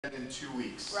in 2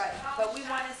 weeks. Right, but we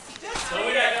want to see this. So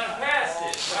we got done past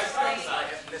it.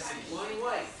 One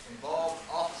way. Involved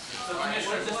officers. So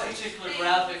Commissioner, this particular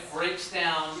graphic breaks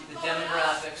down the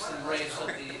demographics and race of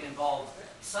the involved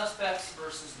suspects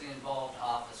versus the involved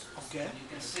officers. Okay. And you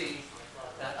can see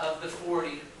that of the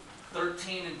 40,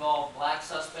 13 involved black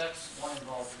suspects, 1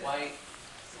 involved white,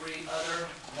 3 other,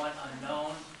 1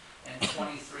 unknown, and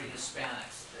 23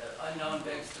 Hispanics. The unknown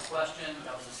begs the question,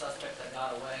 that was a suspect that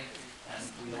got away, and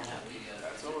we don't have the...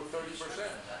 That's over 30%.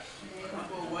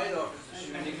 White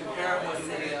officers. And you compare it with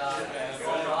the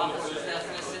involved officers'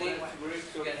 ethnicity,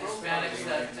 you get Hispanics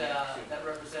that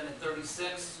represented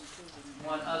 36,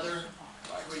 1 other,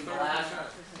 3 black,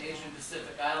 Asian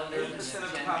Pacific Islanders, and 80%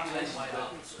 of the 10 population. white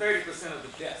officers. 30% of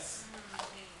the deaths.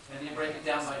 And you break it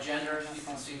down by gender, you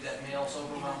can see that males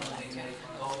overwhelmingly make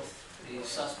both the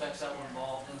suspects that were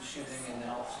involved in the shooting and then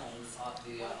also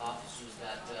the officers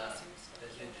that did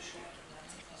the shooting.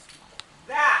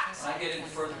 That! And I get into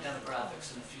further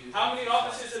demographics in a few. How many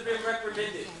officers have been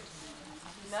reprimanded?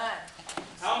 None.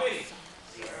 How many?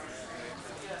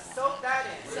 Soak that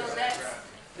in. So that's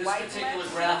This particular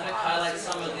graphic highlights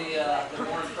some of the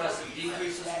more impressive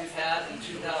decreases we've had. In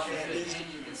 2015,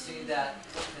 you can see that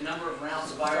the number of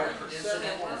rounds fired per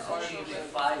incident has achieved a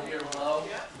 5-year low.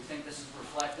 We think this is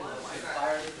reflective of good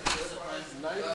fire discipline.